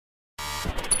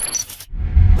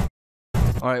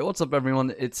Alright, what's up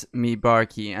everyone, it's me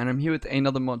BaRKy, and I'm here with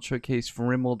another mod showcase for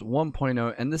Rimworld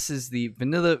 1.0, and this is the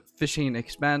Vanilla Fishing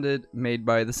Expanded, made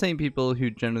by the same people who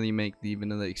generally make the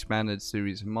Vanilla Expanded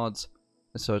series of mods.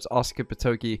 So it's Oskar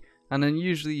and then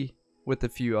usually with a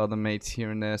few other mates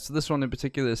here and there. So this one in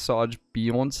particular is Sarg,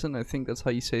 I think that's how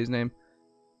you say his name.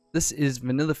 This is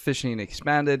Vanilla Fishing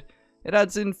Expanded. It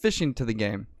adds in fishing to the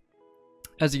game.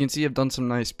 As you can see, I've done some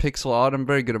nice pixel art. I'm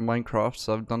very good at Minecraft,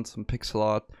 so I've done some pixel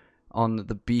art on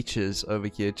the beaches over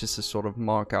here just to sort of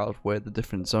mark out where the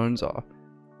different zones are.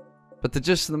 But the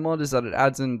gist of the mod is that it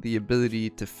adds in the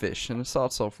ability to fish, and it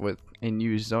starts off with a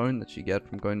new zone that you get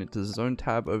from going into the zone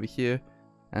tab over here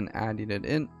and adding it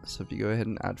in. So if you go ahead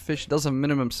and add fish, it does have a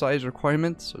minimum size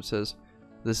requirement, so it says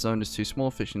this zone is too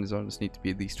small, fishing zones need to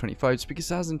be at least 25, it's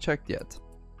because it hasn't checked yet.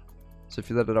 So if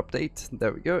you let it update,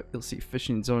 there we go, you'll see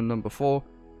fishing zone number 4.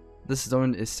 This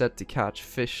zone is set to catch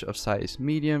fish of size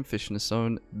medium, fish in the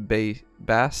zone,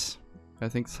 bass, I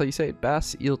think that's how you say it,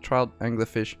 bass, eel, trout,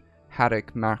 anglerfish,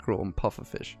 haddock, mackerel, and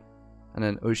pufferfish. And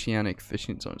then oceanic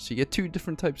fishing zones. So you get 2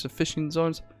 different types of fishing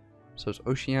zones, so it's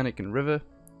oceanic and river,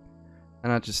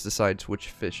 and that just decides which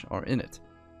fish are in it.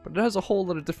 But it has a whole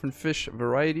lot of different fish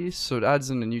varieties, so it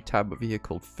adds in a new tab over here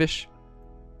called fish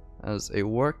as a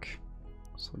work.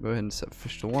 So I'll go ahead and set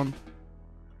fish to 1.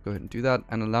 Go ahead and do that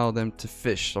and allow them to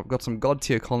fish. So I've got some god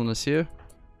tier colonists here.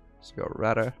 So we got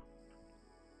Rata.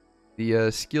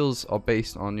 The skills are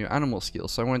based on your animal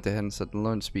skills. So I went ahead and set the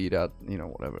learn speed at, you know,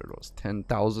 whatever it was,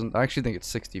 10,000. I actually think it's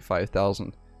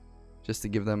 65,000. Just to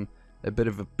give them a bit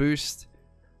of a boost.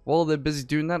 While they're busy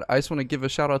doing that, I just want to give a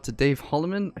shout out to Dave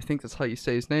Holloman. I think that's how you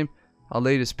say his name. Our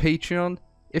latest Patreon.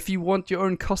 If you want your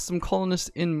own custom colonists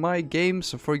in my game,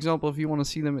 so for example, if you want to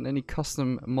see them in any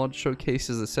custom mod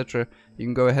showcases, etc., you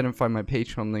can go ahead and find my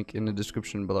Patreon link in the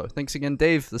description below. Thanks again,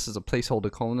 Dave. This is a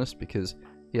placeholder colonist because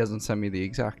he hasn't sent me the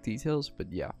exact details, but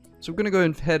yeah. So we're going to go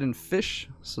ahead and fish.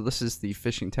 So this is the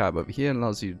fishing tab over here, and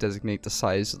allows you to designate the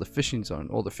size of the fishing zone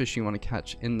or the fish you want to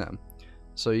catch in them.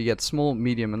 So you get small,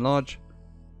 medium, and large.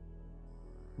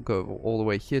 Go all the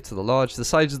way here to the large. The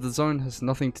size of the zone has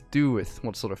nothing to do with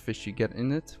what sort of fish you get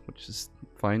in it, which is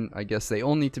fine. I guess they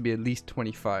all need to be at least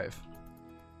 25.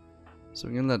 So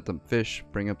we're gonna let them fish,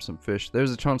 bring up some fish.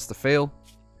 There's a chance to fail,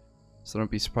 so don't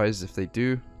be surprised if they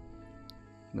do.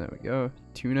 There we go.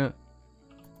 Tuna.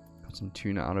 Got some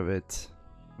tuna out of it.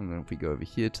 And then if we go over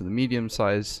here to the medium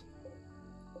size,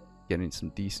 getting some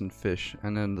decent fish,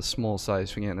 and then the small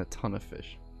size, we're getting a ton of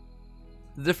fish.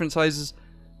 The different sizes.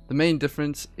 The main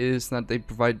difference is that they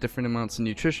provide different amounts of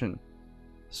nutrition.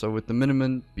 So with the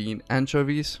minimum being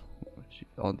anchovies, which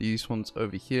are these ones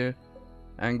over here,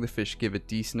 anglerfish give a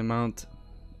decent amount,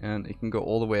 and it can go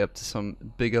all the way up to some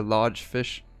bigger large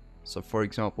fish. So for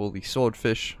example, the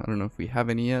swordfish, I don't know if we have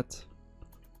any yet.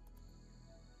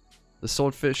 The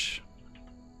swordfish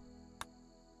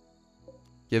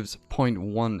gives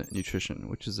 0.1 nutrition,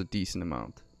 which is a decent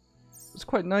amount. It's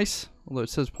quite nice, although it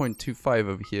says 0.25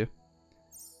 over here.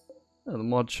 The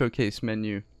mod showcase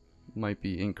menu might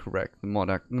be incorrect. The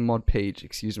mod page,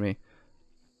 excuse me.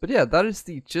 But yeah, that is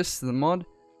the gist of the mod.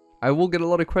 I will get a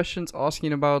lot of questions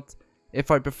asking about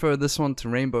if I prefer this one to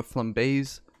Rainbow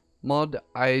Flambe's mod.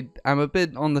 I am a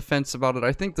bit on the fence about it.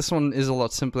 I think this one is a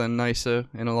lot simpler and nicer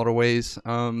in a lot of ways.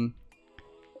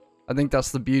 I think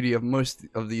that's the beauty of most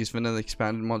of these Vanilla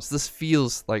Expanded mods. This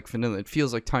feels like vanilla. It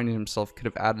feels like Tiny himself could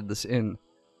have added this in,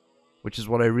 which is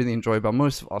what I really enjoy about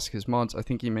most of Oskar's mods. I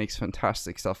think he makes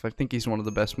fantastic stuff. I think he's one of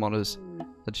the best modders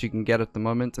that you can get at the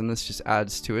moment, and this just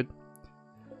adds to it.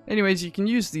 Anyways, you can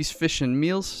use these fish in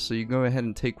meals, so you go ahead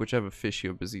and take whichever fish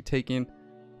you're busy taking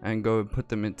and go and put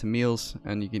them into meals,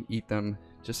 and you can eat them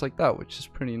just like that, which is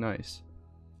pretty nice.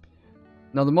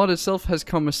 Now the mod itself has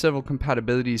come with several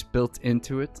compatibilities built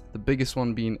into it, the biggest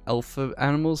one being alpha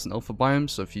animals and alpha biomes.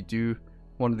 So if you do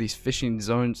one of these fishing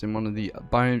zones in one of the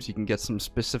biomes, you can get some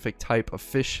specific type of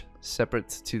fish separate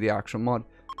to the actual mod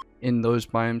in those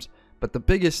biomes. But the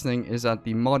biggest thing is that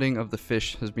the modding of the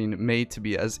fish has been made to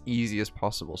be as easy as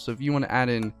possible. So if you want to add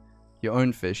in your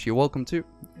own fish, you're welcome to.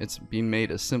 It's been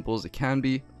made as simple as it can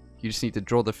be. You just need to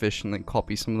draw the fish and then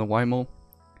copy some of the YML,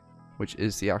 which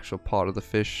is the actual part of the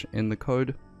fish in the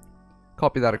code.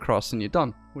 Copy that across and you're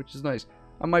done, which is nice.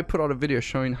 I might put out a video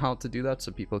showing how to do that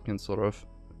so people can sort of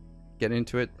get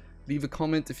into it. Leave a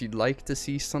comment if you'd like to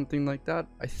see something like that.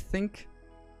 I think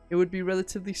it would be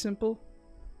relatively simple.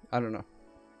 I don't know.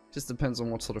 Just depends on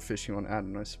what sort of fish you want to add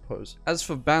in, I suppose. As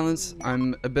for balance,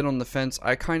 I'm a bit on the fence.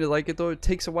 I kind of like it though. It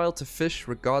takes a while to fish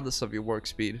regardless of your work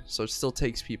speed. So it still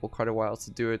takes people quite a while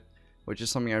to do it, which is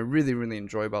something I really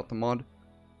enjoy about the mod.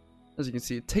 As you can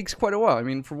see, it takes quite a while. I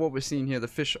mean, for what we're seeing here, the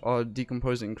fish are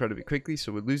decomposing incredibly quickly,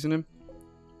 so we're losing them.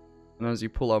 and as you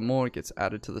pull out more, it gets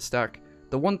added to the stack.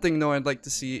 The one thing though I'd like to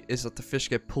see is that the fish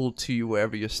get pulled to you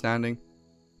wherever you're standing.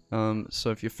 So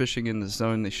if you're fishing in the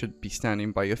zone, they should be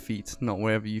standing by your feet, not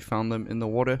wherever you found them in the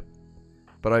water.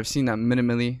 But I've seen that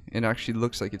minimally. It actually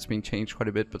looks like it's being changed quite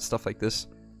a bit, but stuff like this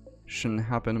shouldn't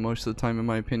happen most of the time in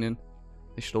my opinion.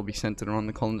 They should all be centered around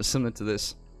the colony, similar to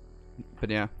this. But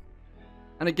yeah.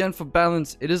 And again, for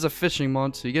balance, it is a fishing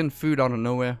mod, so you're getting food out of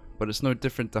nowhere, but it's no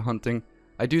different to hunting.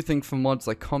 I do think for mods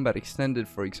like Combat Extended,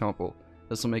 for example,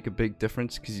 this will make a big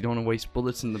difference because you don't want to waste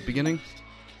bullets in the beginning.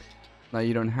 Now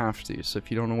you don't have to, so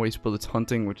if you don't want to waste bullets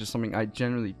hunting, which is something I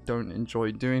generally don't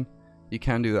enjoy doing, you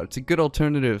can do that. It's a good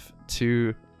alternative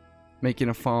to making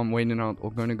a farm, waiting out,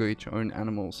 or going to go get your own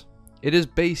animals. It is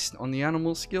based on the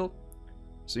animal skill,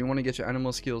 so you want to get your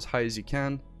animal skill as high as you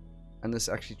can, and this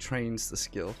actually trains the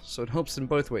skill, so it helps in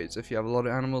both ways. If you have a lot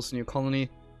of animals in your colony,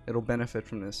 it'll benefit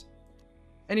from this.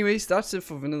 Anyways, that's it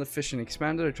for Vanilla Fishing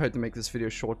Expanded. I tried to make this video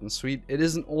short and sweet. It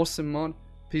is an awesome mod.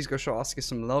 Please go show Oskar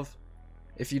some love.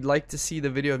 If you'd like to see the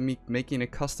video of me making a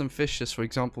custom fish, just for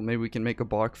example, maybe we can make a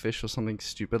bark fish or something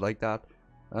stupid like that,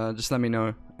 just let me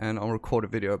know and I'll record a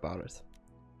video about it.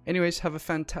 Anyways, have a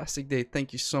fantastic day.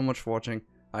 Thank you so much for watching.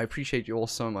 I appreciate you all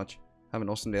so much. Have an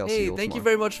awesome day. I'll see you all Thank you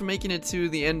tomorrow. very much for making it to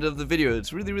the end of the video.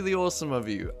 It's really awesome of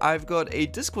you. I've got a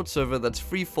Discord server that's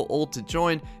free for all to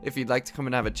join if you'd like to come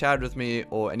and have a chat with me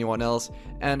or anyone else.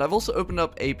 And I've also opened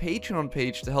up a Patreon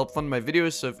page to help fund my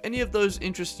videos, so if any of those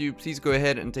interest you, please go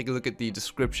ahead and take a look at the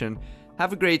description.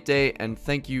 Have a great day, and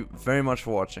thank you very much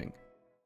for watching.